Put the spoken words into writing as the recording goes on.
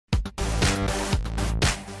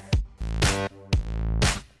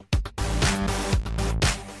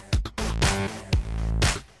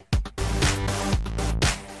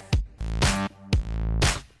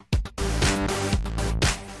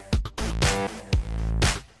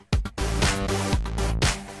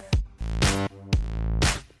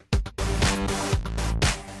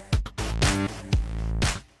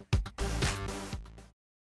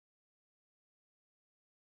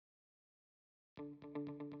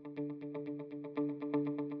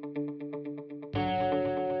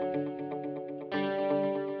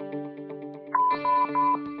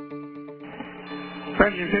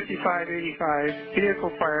25585,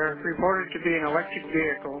 vehicle fire, reported to be an electric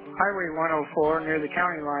vehicle, Highway 104 near the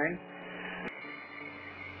county line.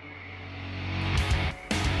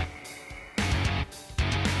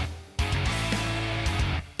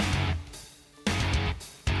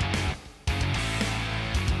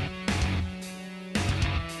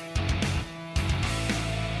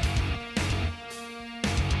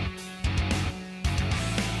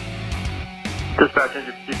 Dispatch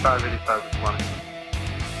engine 5585 responding.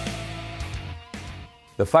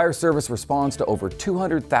 The fire service responds to over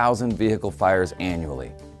 200,000 vehicle fires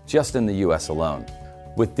annually, just in the U.S. alone.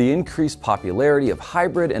 With the increased popularity of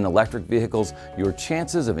hybrid and electric vehicles, your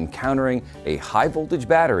chances of encountering a high-voltage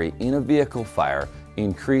battery in a vehicle fire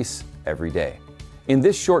increase every day. In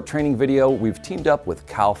this short training video, we've teamed up with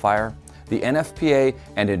CAL FIRE, the NFPA,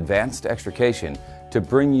 and Advanced Extrication to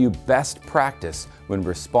bring you best practice when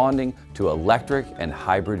responding to electric and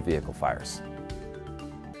hybrid vehicle fires.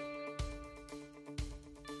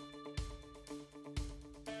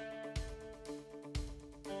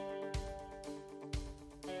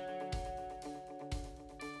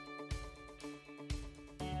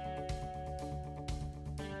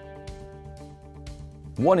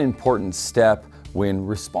 One important step when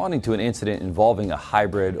responding to an incident involving a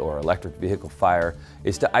hybrid or electric vehicle fire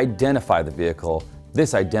is to identify the vehicle.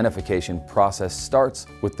 This identification process starts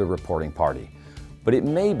with the reporting party, but it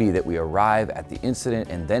may be that we arrive at the incident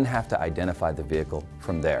and then have to identify the vehicle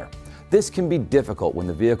from there. This can be difficult when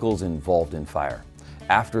the vehicle is involved in fire.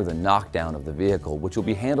 After the knockdown of the vehicle, which will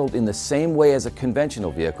be handled in the same way as a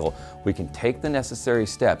conventional vehicle, we can take the necessary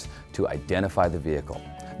steps to identify the vehicle.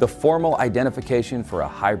 The formal identification for a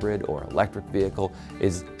hybrid or electric vehicle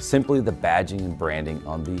is simply the badging and branding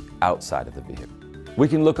on the outside of the vehicle. We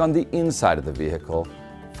can look on the inside of the vehicle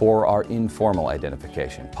for our informal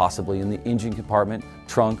identification, possibly in the engine compartment,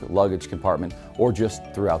 trunk, luggage compartment, or just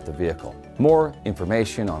throughout the vehicle. More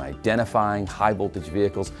information on identifying high-voltage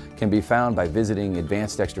vehicles can be found by visiting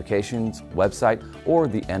Advanced Extrication's website or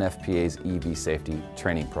the NFPA's EV Safety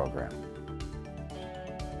Training Program.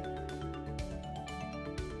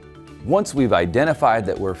 Once we've identified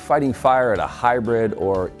that we're fighting fire at a hybrid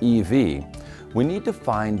or EV, we need to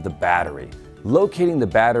find the battery. Locating the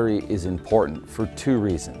battery is important for two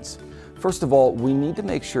reasons. First of all, we need to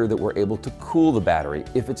make sure that we're able to cool the battery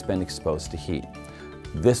if it's been exposed to heat.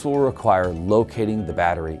 This will require locating the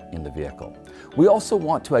battery in the vehicle. We also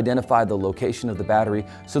want to identify the location of the battery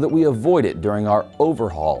so that we avoid it during our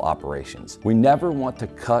overhaul operations. We never want to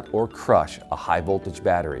cut or crush a high voltage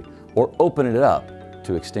battery or open it up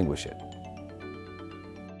to extinguish it.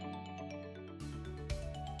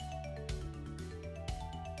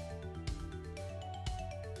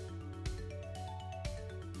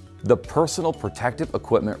 The personal protective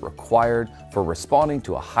equipment required for responding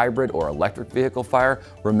to a hybrid or electric vehicle fire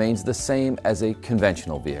remains the same as a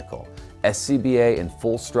conventional vehicle. SCBA and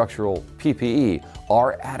full structural PPE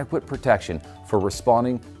are adequate protection for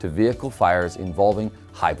responding to vehicle fires involving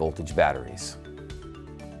high voltage batteries.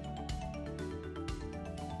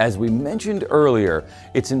 As we mentioned earlier,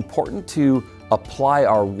 it's important to apply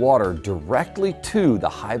our water directly to the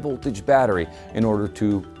high voltage battery in order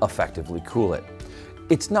to effectively cool it.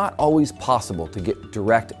 It's not always possible to get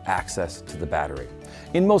direct access to the battery.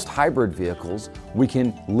 In most hybrid vehicles, we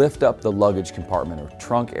can lift up the luggage compartment or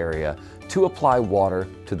trunk area to apply water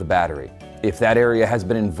to the battery. If that area has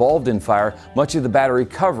been involved in fire, much of the battery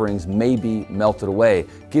coverings may be melted away,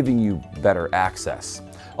 giving you better access.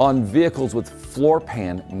 On vehicles with floor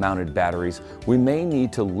pan mounted batteries, we may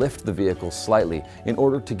need to lift the vehicle slightly in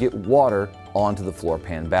order to get water onto the floor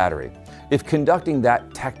pan battery. If conducting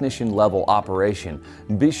that technician level operation,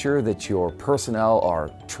 be sure that your personnel are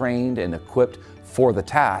trained and equipped for the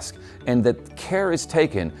task and that care is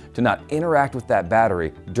taken to not interact with that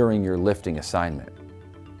battery during your lifting assignment.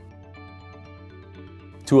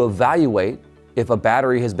 To evaluate if a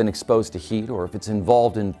battery has been exposed to heat or if it's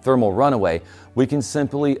involved in thermal runaway, we can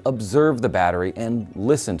simply observe the battery and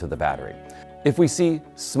listen to the battery. If we see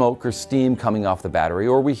smoke or steam coming off the battery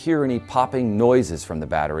or we hear any popping noises from the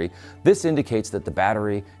battery, this indicates that the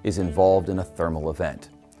battery is involved in a thermal event.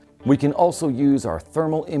 We can also use our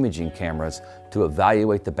thermal imaging cameras to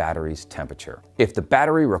evaluate the battery's temperature. If the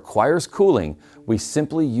battery requires cooling, we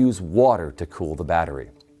simply use water to cool the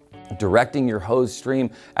battery. Directing your hose stream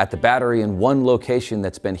at the battery in one location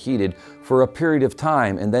that's been heated for a period of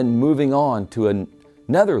time and then moving on to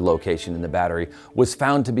another location in the battery was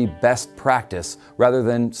found to be best practice rather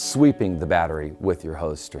than sweeping the battery with your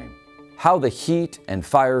hose stream. How the heat and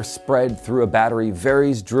fire spread through a battery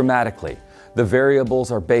varies dramatically. The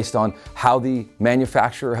variables are based on how the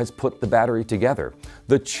manufacturer has put the battery together,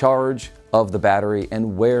 the charge of the battery,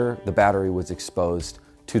 and where the battery was exposed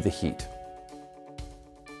to the heat.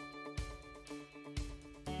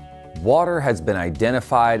 Water has been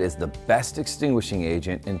identified as the best extinguishing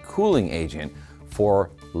agent and cooling agent for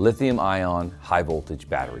lithium-ion high-voltage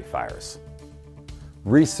battery fires.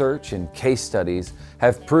 Research and case studies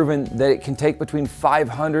have proven that it can take between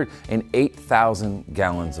 500 and 8,000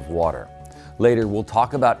 gallons of water. Later, we'll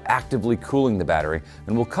talk about actively cooling the battery,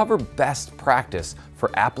 and we'll cover best practice for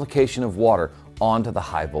application of water onto the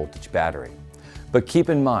high-voltage battery. But keep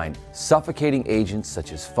in mind, suffocating agents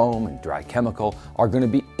such as foam and dry chemical are going to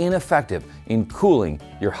be ineffective in cooling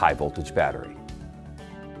your high-voltage battery.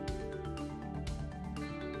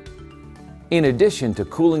 In addition to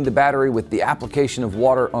cooling the battery with the application of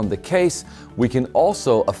water on the case, we can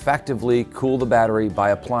also effectively cool the battery by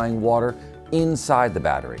applying water inside the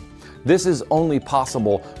battery. This is only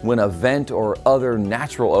possible when a vent or other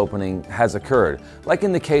natural opening has occurred, like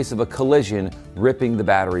in the case of a collision ripping the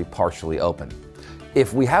battery partially open.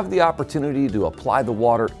 If we have the opportunity to apply the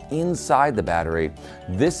water inside the battery,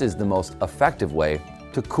 this is the most effective way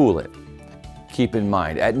to cool it. Keep in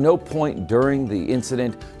mind, at no point during the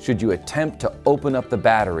incident should you attempt to open up the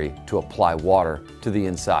battery to apply water to the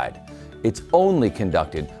inside. It's only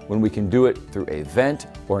conducted when we can do it through a vent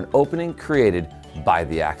or an opening created by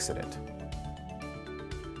the accident.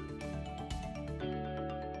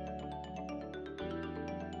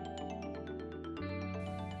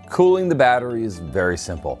 Cooling the battery is very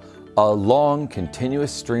simple. A long,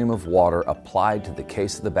 continuous stream of water applied to the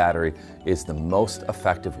case of the battery is the most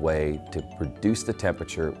effective way to reduce the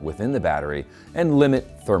temperature within the battery and limit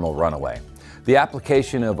thermal runaway. The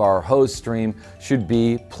application of our hose stream should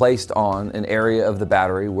be placed on an area of the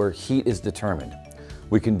battery where heat is determined.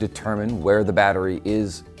 We can determine where the battery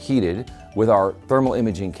is heated with our thermal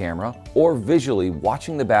imaging camera or visually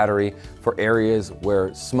watching the battery for areas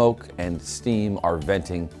where smoke and steam are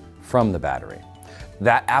venting from the battery.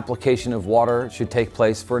 That application of water should take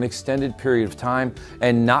place for an extended period of time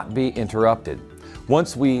and not be interrupted.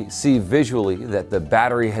 Once we see visually that the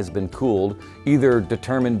battery has been cooled, either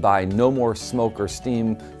determined by no more smoke or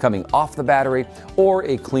steam coming off the battery or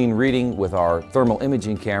a clean reading with our thermal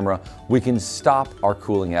imaging camera, we can stop our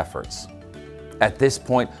cooling efforts. At this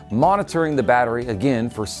point, monitoring the battery again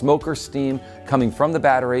for smoke or steam coming from the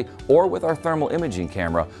battery or with our thermal imaging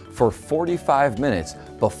camera for 45 minutes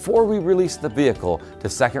before we release the vehicle to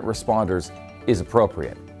second responders is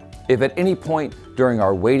appropriate. If at any point during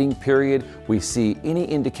our waiting period we see any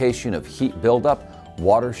indication of heat buildup,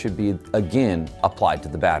 water should be again applied to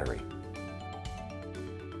the battery.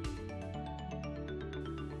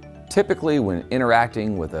 Typically, when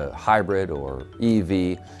interacting with a hybrid or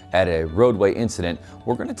EV at a roadway incident,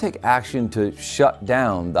 we're going to take action to shut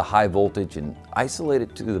down the high voltage and isolate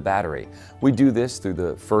it to the battery. We do this through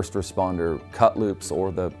the first responder cut loops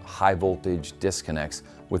or the high voltage disconnects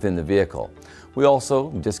within the vehicle. We also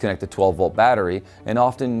disconnect the 12-volt battery and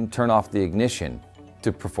often turn off the ignition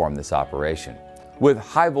to perform this operation. With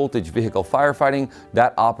high voltage vehicle firefighting,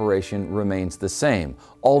 that operation remains the same,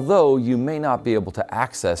 although you may not be able to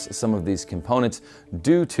access some of these components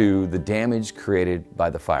due to the damage created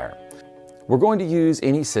by the fire. We're going to use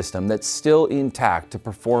any system that's still intact to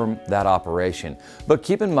perform that operation, but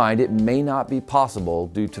keep in mind it may not be possible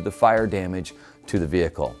due to the fire damage to the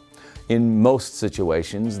vehicle. In most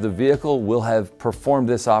situations, the vehicle will have performed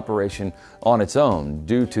this operation on its own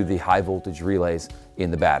due to the high voltage relays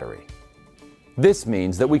in the battery. This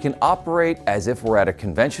means that we can operate as if we're at a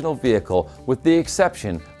conventional vehicle with the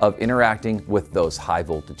exception of interacting with those high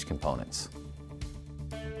voltage components.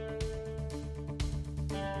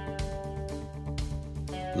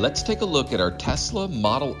 Let's take a look at our Tesla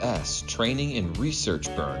Model S training and research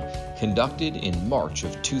burn conducted in March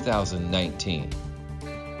of 2019.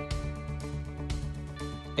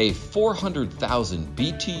 A 400,000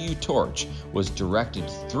 BTU torch was directed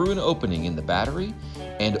through an opening in the battery,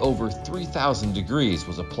 and over 3,000 degrees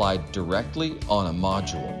was applied directly on a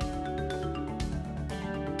module.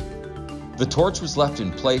 The torch was left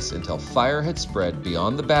in place until fire had spread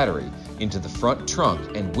beyond the battery into the front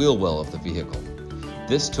trunk and wheel well of the vehicle.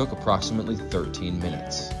 This took approximately 13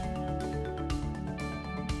 minutes.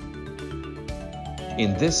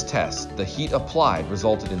 In this test, the heat applied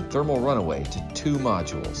resulted in thermal runaway to 2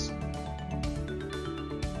 modules.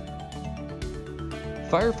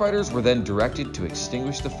 Firefighters were then directed to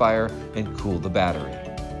extinguish the fire and cool the battery.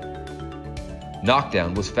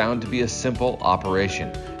 Knockdown was found to be a simple operation,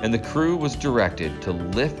 and the crew was directed to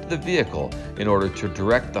lift the vehicle in order to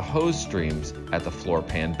direct the hose streams at the floor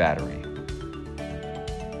pan battery.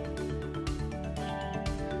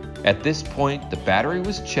 At this point, the battery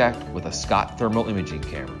was checked with a Scott thermal imaging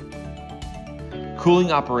camera.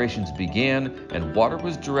 Cooling operations began and water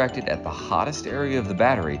was directed at the hottest area of the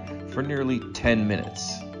battery for nearly 10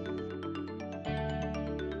 minutes.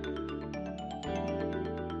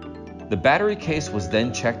 The battery case was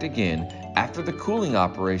then checked again after the cooling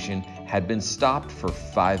operation had been stopped for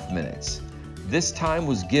 5 minutes. This time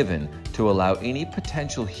was given to allow any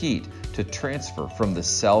potential heat to transfer from the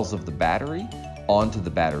cells of the battery onto the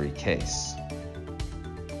battery case.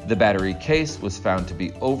 The battery case was found to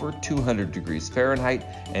be over 200 degrees Fahrenheit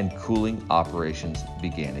and cooling operations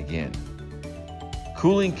began again.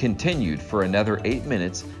 Cooling continued for another 8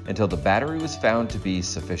 minutes until the battery was found to be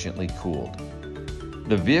sufficiently cooled.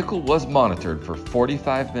 The vehicle was monitored for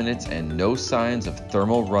 45 minutes and no signs of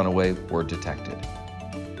thermal runaway were detected.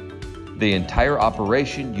 The entire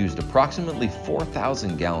operation used approximately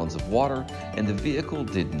 4,000 gallons of water and the vehicle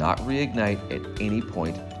did not reignite at any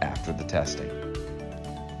point after the testing.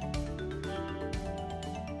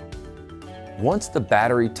 Once the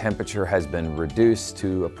battery temperature has been reduced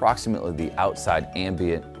to approximately the outside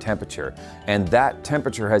ambient temperature, and that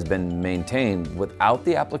temperature has been maintained without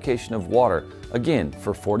the application of water, again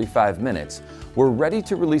for 45 minutes, we're ready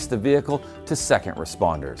to release the vehicle to second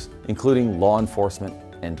responders, including law enforcement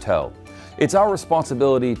and tow. It's our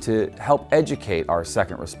responsibility to help educate our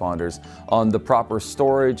second responders on the proper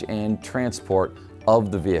storage and transport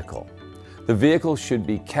of the vehicle. The vehicle should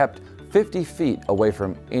be kept 50 feet away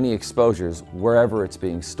from any exposures wherever it's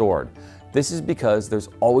being stored. This is because there's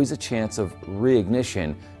always a chance of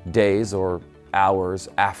reignition days or hours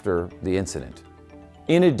after the incident.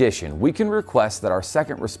 In addition, we can request that our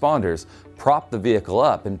second responders prop the vehicle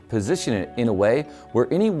up and position it in a way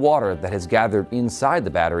where any water that has gathered inside the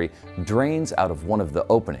battery drains out of one of the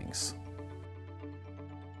openings.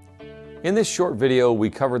 In this short video, we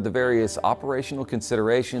covered the various operational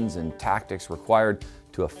considerations and tactics required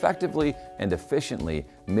to effectively and efficiently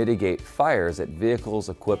mitigate fires at vehicles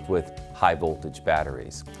equipped with high voltage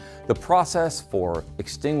batteries. The process for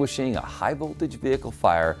extinguishing a high voltage vehicle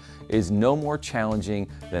fire is no more challenging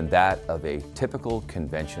than that of a typical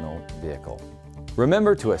conventional vehicle.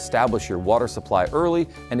 Remember to establish your water supply early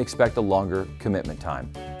and expect a longer commitment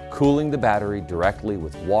time. Cooling the battery directly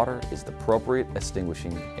with water is the appropriate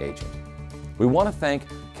extinguishing agent. We want to thank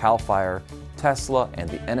CAL FIRE, Tesla, and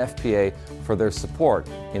the NFPA for their support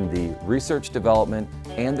in the research development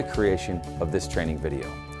and the creation of this training video.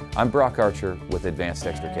 I'm Brock Archer with Advanced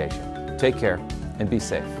Extrication. Take care and be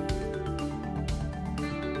safe.